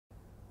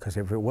Because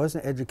if it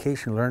wasn't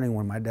education, learning,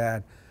 when my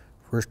dad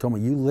first told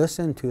me, you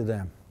listen to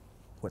them,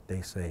 what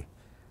they say.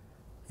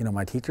 You know,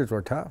 my teachers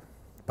were tough,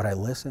 but I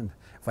listened.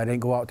 If I didn't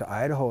go out to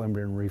Idaho and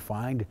been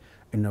refined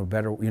in a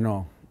better, you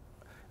know,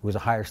 it was a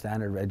higher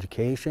standard of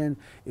education,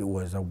 it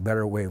was a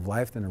better way of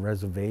life than a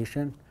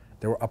reservation.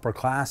 They were upper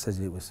class,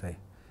 as you would say.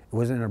 It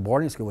wasn't in a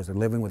boarding school, it was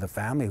living with a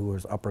family who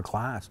was upper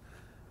class,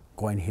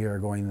 going here,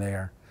 going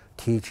there,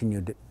 teaching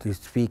you to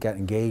speak at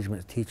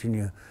engagements, teaching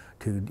you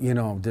to, you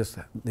know, just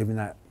living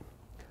that,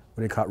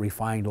 what they call it,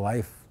 refined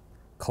life,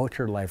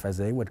 cultured life, as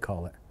they would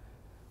call it.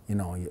 You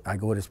know, I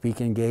go to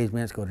speaking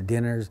engagements, go to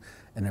dinners,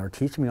 and they were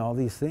teaching me all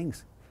these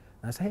things.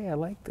 And I said, hey, I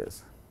like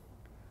this.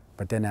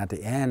 But then at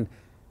the end,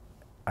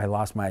 I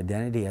lost my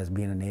identity as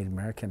being a Native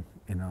American,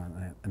 you know,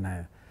 and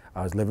I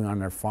was living on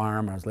their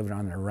farm, I was living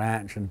on their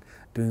ranch and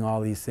doing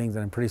all these things,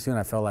 and pretty soon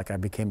I felt like I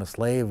became a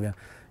slave.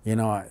 You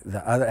know,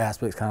 the other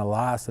aspects kind of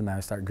lost, and I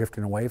started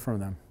drifting away from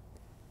them.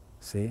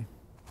 See?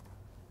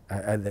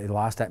 They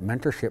lost that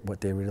mentorship,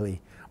 what they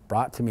really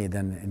brought to me.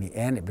 Then in the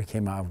end, I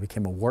became a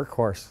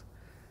workhorse.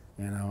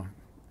 You know,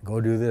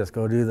 go do this,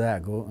 go do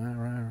that, go.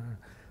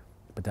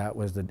 But that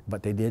was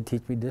but they did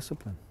teach me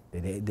discipline.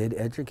 They did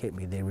educate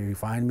me. They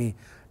refined me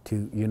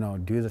to, you know,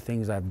 do the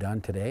things I've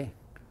done today.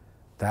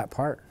 That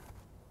part.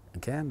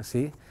 Again,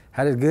 see,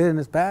 had it good and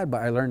it's bad,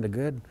 but I learned the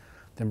good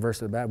then versus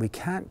the bad. We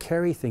can't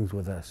carry things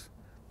with us.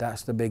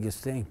 That's the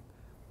biggest thing.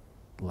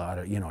 A lot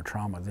of, you know,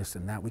 trauma, this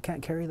and that. We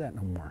can't carry that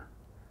no more.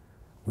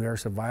 We are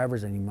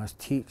survivors, and you must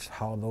teach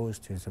how those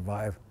to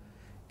survive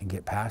and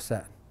get past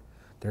that.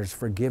 There's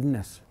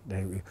forgiveness.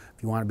 If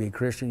you want to be a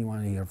Christian, you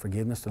want to have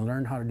forgiveness, to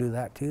learn how to do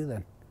that too,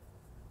 then.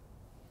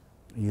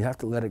 You have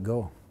to let it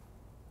go.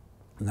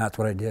 And that's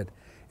what I did.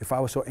 If I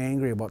was so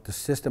angry about the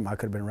system, I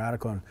could have been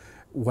radical. And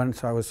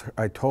once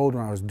I told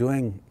when I was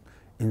doing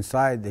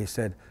inside, they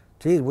said,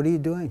 geez, what are you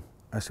doing?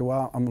 I said,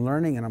 well, I'm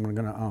learning, and I'm going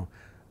to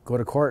go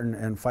to court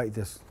and fight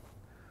this.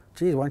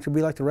 Geez, why don't you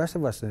be like the rest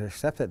of us and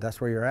accept it?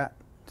 That's where you're at.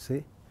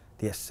 See?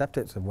 The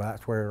acceptance of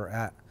that's where you're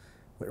at,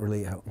 what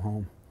really at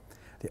home.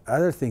 The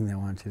other thing that I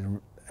want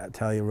to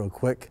tell you real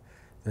quick,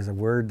 there's a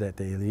word that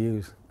they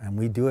use, and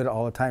we do it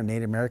all the time.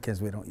 Native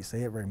Americans, we don't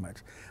say it very much.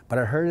 But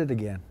I heard it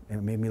again, and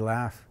it made me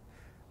laugh.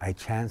 I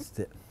chanced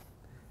it.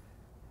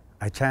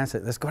 I chanced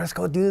it. Let's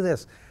go do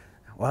this.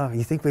 Well,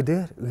 you think we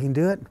do it? We can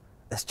do it?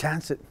 Let's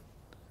chance it.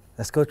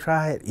 Let's go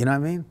try it. You know what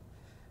I mean?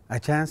 I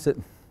chanced it.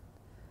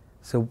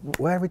 So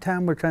every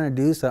time we're trying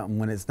to do something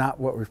when it's not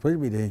what we're supposed to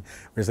be doing,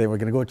 we're saying we're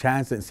going to go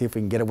chance it and see if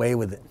we can get away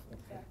with it.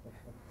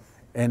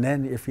 And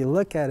then if you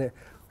look at it,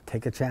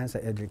 take a chance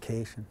at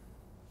education.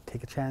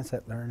 Take a chance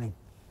at learning.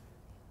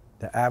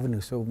 The avenue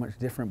is so much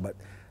different, but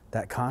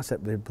that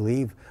concept, they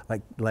believe,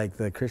 like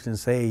the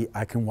Christians say,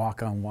 I can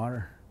walk on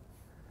water.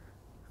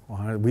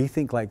 Well, we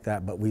think like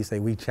that, but we say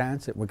we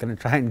chance it. We're going to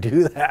try and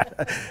do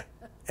that.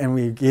 And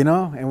we, you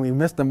know, and we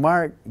missed the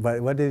mark.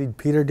 But what did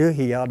Peter do?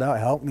 He yelled out,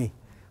 help me.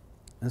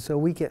 And so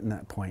we get in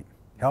that point.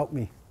 Help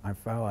me. I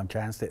fell, I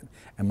chanced it.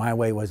 And my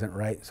way wasn't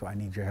right, so I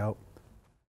need your help.